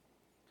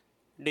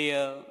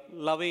Dear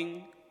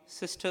loving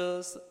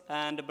sisters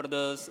and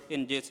brothers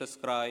in Jesus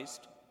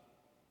Christ,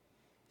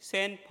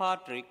 Saint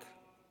Patrick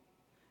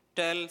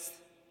tells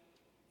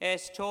a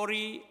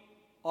story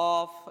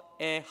of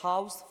a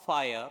house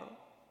fire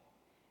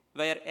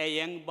where a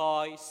young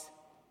boy is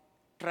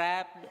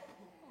trapped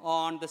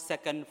on the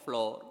second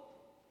floor.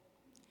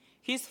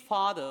 His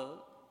father,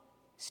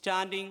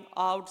 standing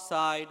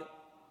outside,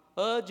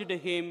 urged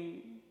him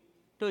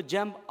to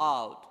jump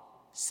out,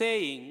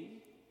 saying,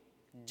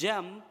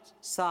 "Jump,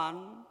 son,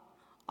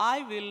 I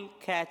will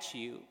catch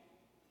you."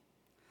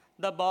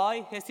 The boy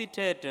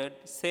hesitated,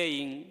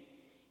 saying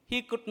he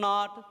could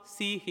not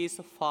see his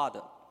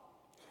father.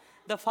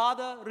 The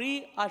father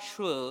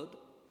reassured,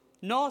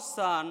 "No,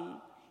 son,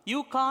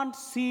 you can't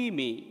see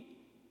me,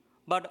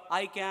 but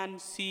I can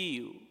see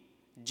you.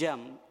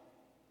 Jump."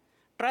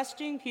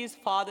 Trusting his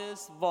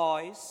father's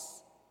voice,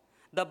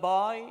 the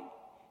boy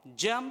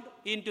jumped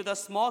into the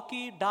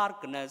smoky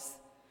darkness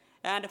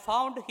and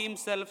found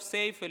himself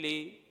safely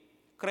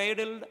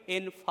cradled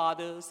in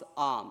father's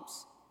arms.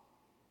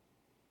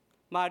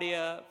 My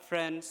dear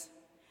friends,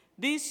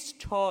 this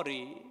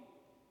story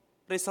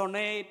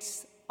resonates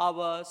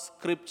our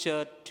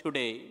scripture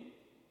today,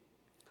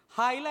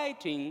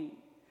 highlighting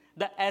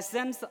the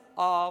essence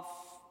of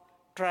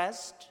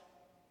trust,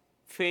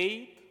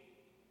 faith,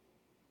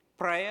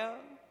 prayer,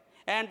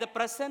 and the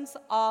presence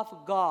of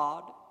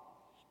God,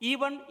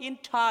 even in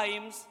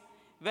times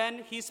when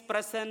His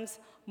presence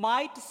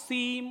might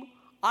seem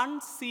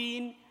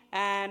unseen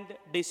and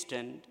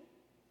distant.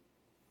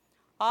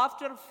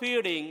 After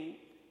feeding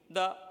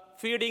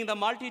the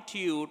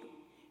multitude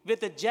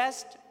with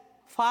just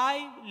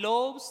 5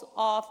 loaves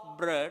of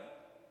bread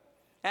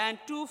and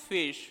 2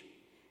 fish,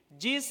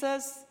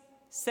 Jesus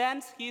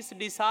sends His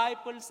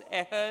disciples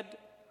ahead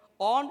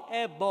on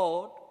a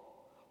boat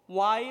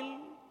while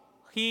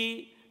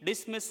He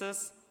dismisses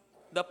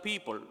the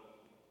people.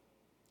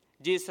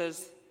 Jesus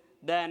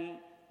then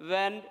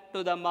went to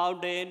the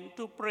mountain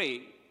to pray.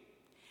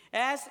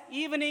 As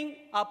evening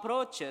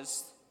approaches,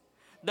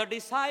 the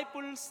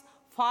disciples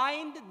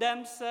find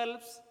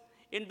themselves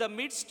in the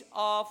midst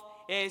of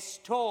a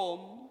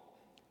storm,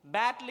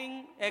 battling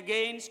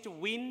against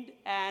wind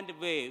and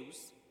waves.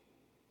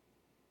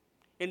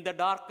 In the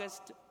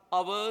darkest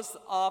hours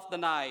of the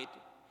night,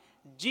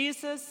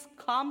 Jesus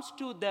comes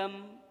to them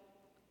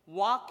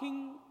walking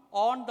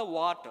on the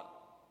water.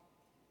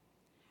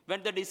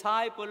 When the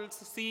disciples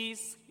see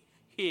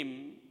Him,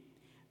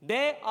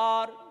 they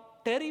are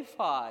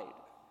terrified,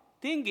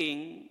 thinking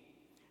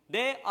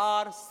they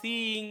are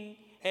seeing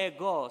a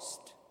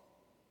ghost.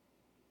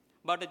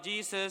 But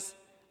Jesus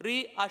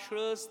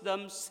reassures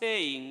them,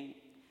 saying,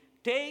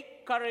 "Take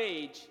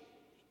courage,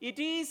 it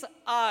is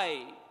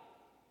I.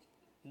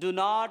 Do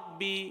not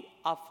be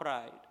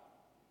afraid."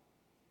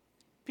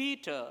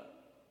 Peter,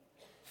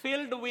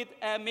 filled with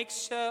a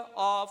mixture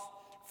of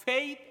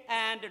faith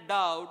and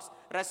doubts,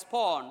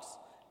 responds,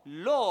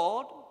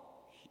 "Lord,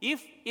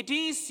 if it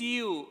is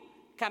you,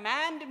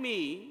 command me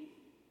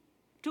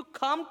to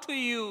come to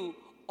you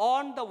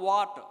on the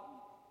water."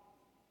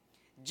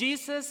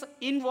 Jesus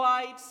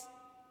invites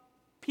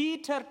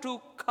Peter to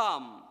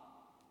come,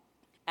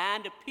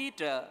 and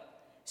Peter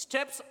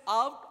steps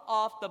out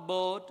of the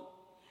boat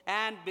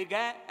and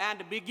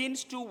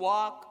begins to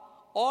walk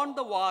on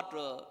the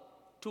water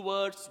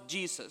towards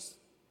Jesus.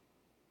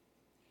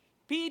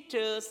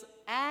 Peter's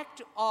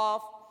act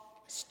of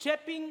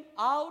stepping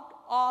out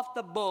of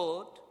the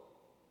boat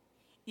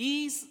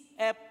is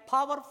a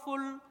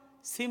powerful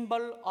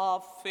symbol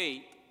of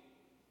faith.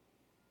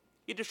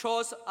 It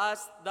shows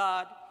us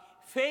that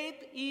faith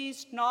is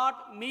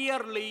not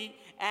merely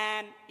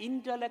an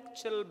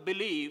intellectual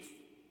belief,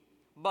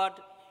 but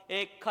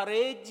a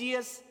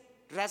courageous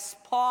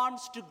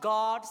response to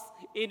God's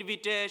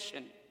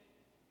invitation.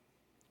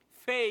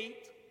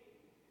 Faith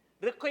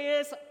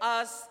requires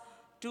us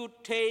to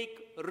take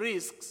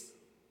risks,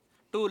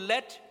 to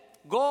let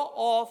go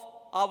of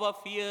our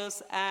fears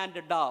and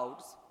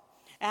doubts,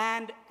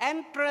 and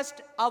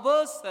entrust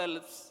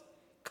ourselves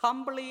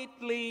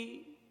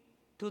completely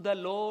to the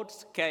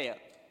Lord's care.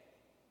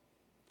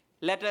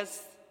 Let us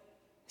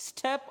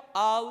step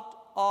out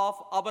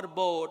of our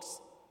boats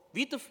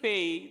with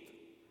faith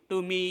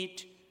to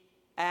meet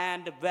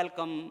and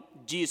welcome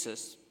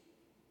Jesus.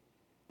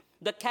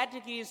 The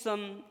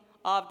Catechism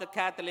of the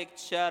Catholic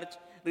Church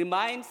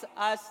reminds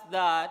us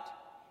that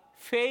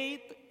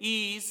faith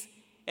is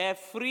a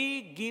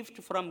free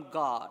gift from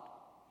God,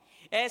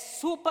 a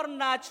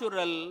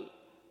supernatural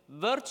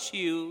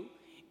virtue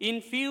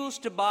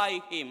infused by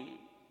Him.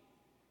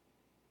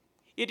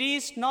 It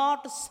is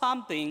not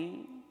something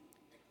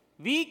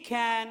we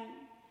can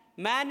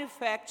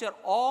manufacture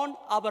on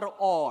our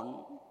own,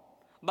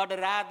 but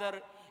rather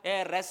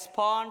a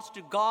response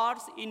to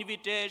God's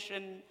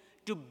invitation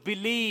to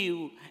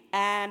believe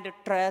and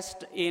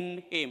trust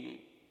in Him.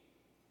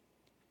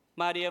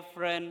 My dear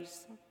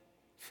friends,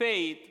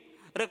 faith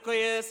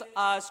requires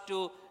us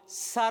to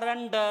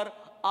surrender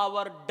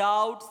our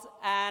doubts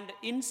and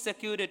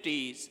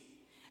insecurities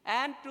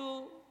and to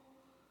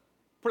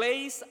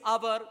place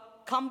our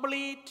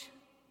complete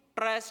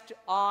pressed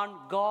on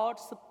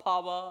God's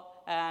power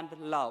and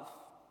love.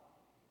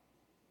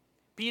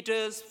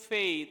 Peter's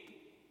faith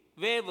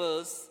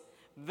wavers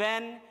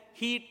when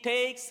he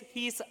takes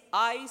his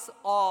eyes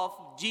off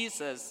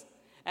Jesus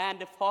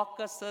and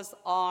focuses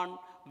on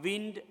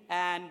wind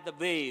and the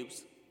waves,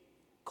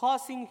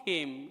 causing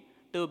him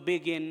to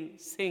begin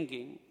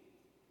singing.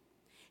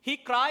 He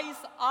cries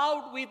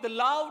out with a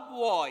loud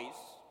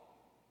voice,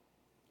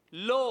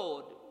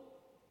 "Lord,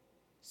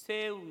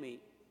 save me."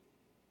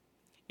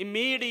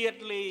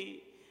 Immediately,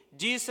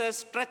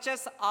 Jesus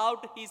stretches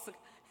out his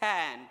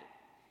hand,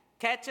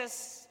 catches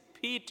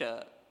Peter,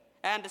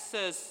 and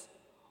says,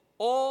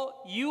 "Oh,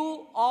 you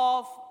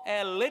of a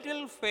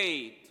little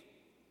faith,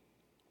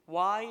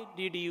 why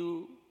did you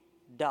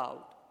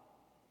doubt?"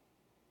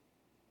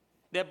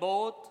 They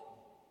both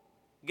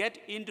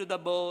get into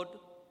the boat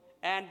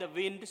and the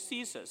wind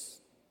ceases.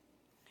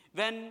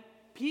 When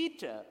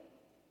Peter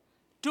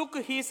took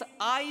his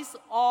eyes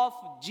off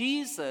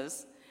Jesus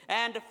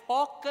and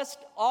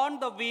focused on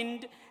the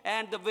wind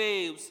and the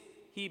waves,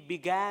 he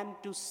began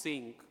to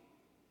sink.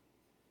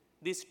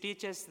 This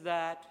teaches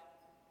that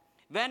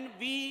when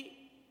we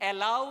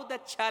allow the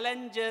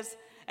challenges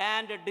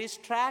and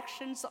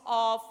distractions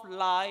of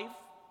life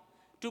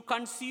to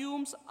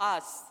consume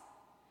us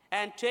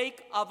and take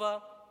our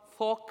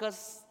focus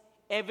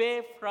away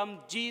from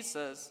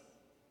Jesus,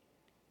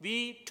 we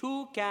too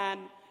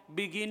can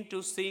begin to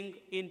sink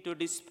into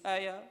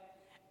despair,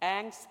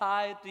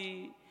 anxiety,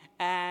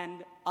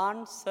 and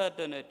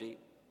uncertainty.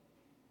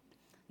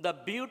 The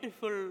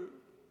beautiful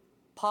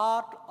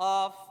part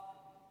of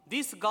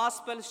this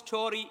gospel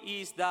story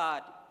is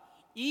that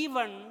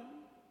even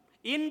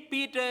in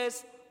Peter's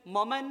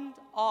moment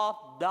of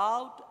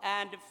doubt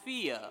and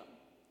fear,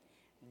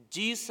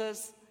 Jesus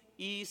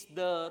is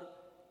there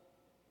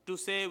to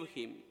save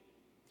him.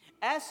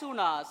 As soon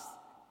as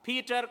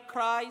Peter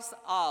cries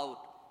out,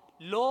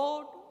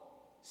 "Lord,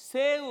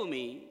 save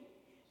me,"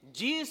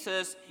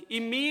 Jesus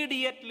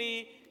immediately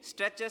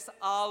stretches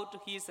out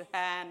his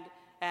hand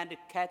and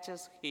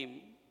catches him.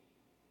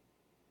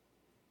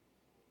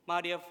 My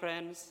dear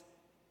friends,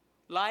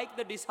 like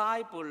the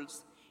disciples,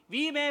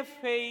 we may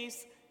face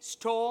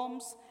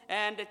storms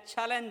and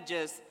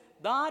challenges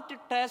that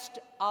test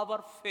our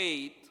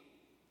faith.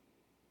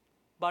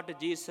 But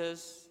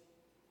Jesus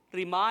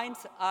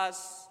reminds us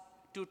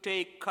to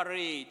take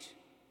courage,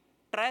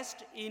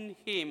 trust in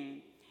him,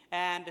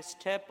 and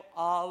step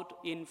out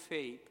in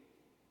faith.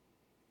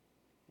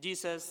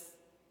 Jesus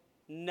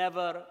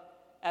never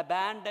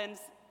abandons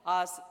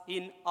us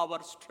in our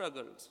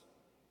struggles.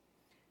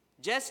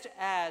 Just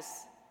as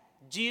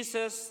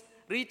Jesus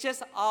reaches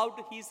out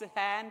his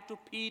hand to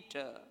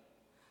Peter,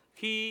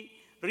 he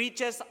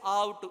reaches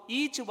out to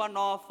each one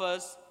of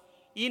us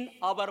in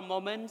our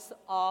moments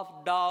of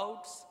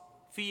doubts,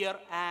 fear,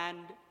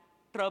 and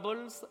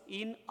troubles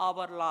in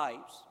our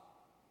lives.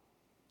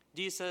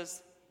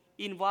 Jesus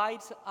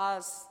invites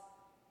us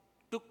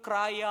to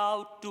cry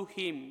out to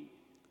him,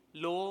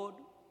 "Lord,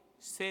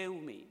 save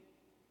me."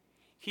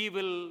 He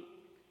will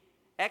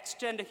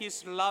extend his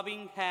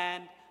loving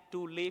hand to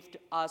lift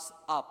us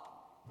up.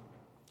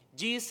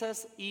 Jesus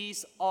is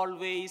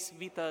always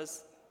with us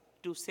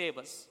to save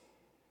us.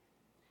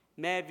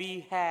 May we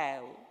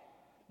have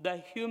the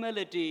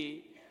humility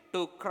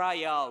to cry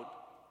out,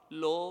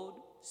 "Lord,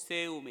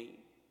 save me,"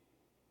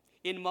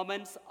 in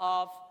moments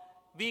of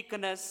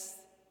weakness,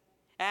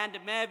 and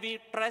may we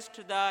trust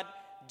that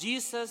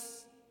Jesus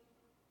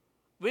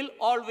will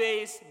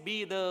always be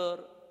there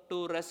to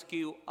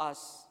rescue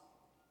us.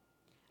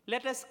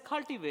 Let us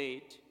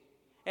cultivate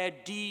a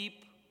deep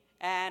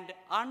and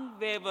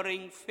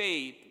unwavering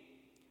faith,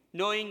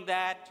 knowing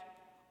that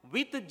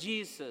with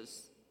Jesus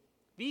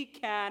we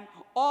can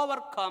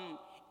overcome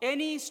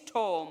any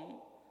storm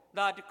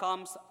that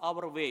comes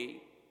our way.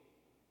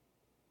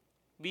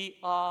 We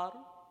are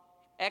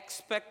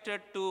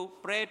expected to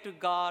pray to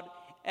God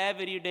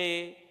every day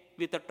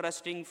with a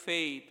trusting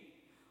faith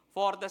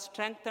for the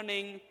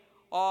strengthening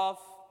of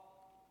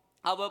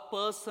our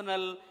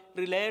personal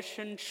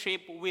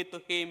relationship with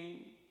him,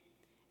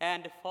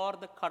 and for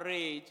the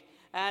courage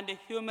and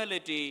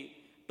humility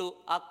to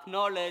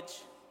acknowledge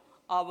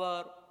our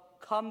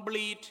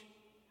complete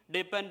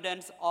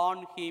dependence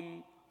on him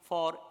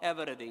for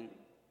everything.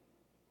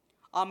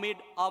 Amid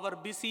our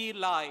busy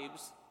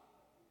lives,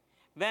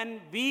 when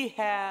we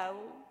have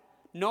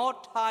no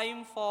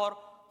time for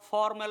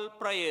formal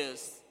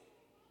prayers,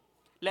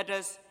 let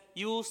us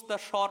use the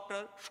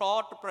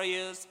short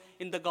prayers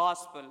in the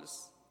Gospels,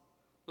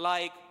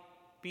 like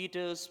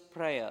Peter's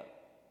prayer,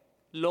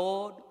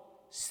 "Lord,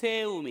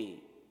 save me,"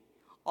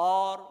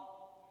 or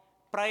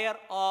prayer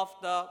of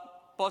the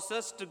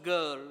possessed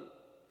girl,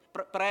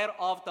 prayer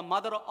of the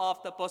mother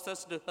of the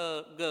possessed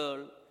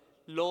girl,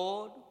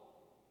 "Lord,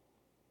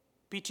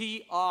 pity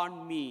on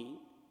me.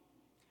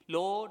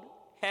 Lord,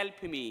 help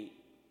me."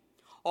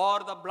 Or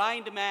the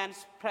blind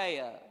man's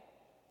prayer,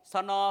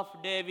 "Son of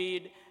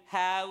David,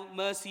 have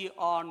mercy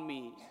on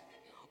me."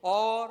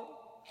 Or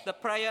the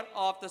prayer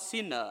of the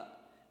sinner,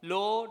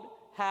 "Lord,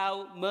 have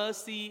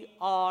mercy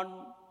on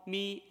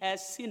me, a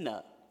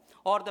sinner."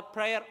 or the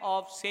prayer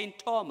of Saint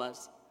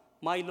Thomas,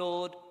 my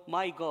Lord,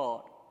 my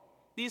God.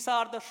 These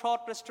are the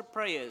shortest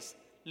prayers.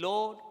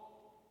 Lord,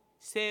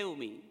 save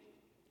me.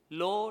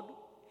 Lord,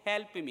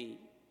 help me.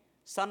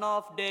 Son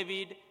of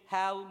David,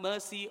 have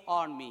mercy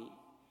on me.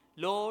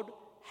 Lord,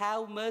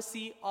 have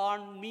mercy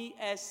on me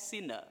as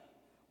sinner.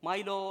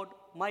 My Lord,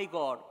 my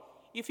God.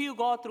 If you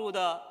go through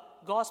the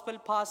gospel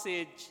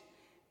passage,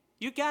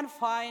 you can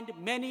find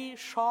many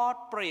short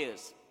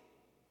prayers.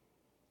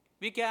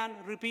 We can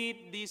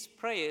repeat these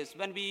prayers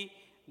when we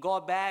go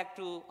back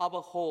to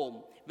our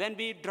home, when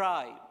we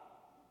drive.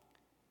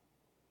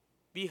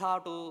 We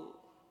have to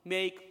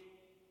make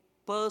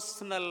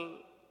personal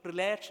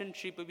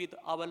relationship with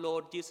our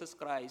Lord Jesus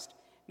Christ,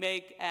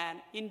 make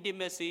an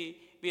intimacy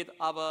with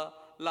our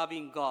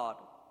loving God.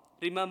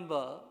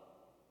 Remember,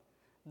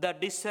 the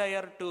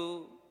desire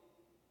to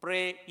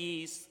pray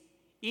is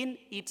in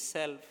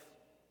itself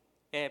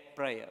a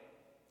prayer.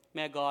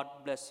 May God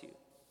bless you.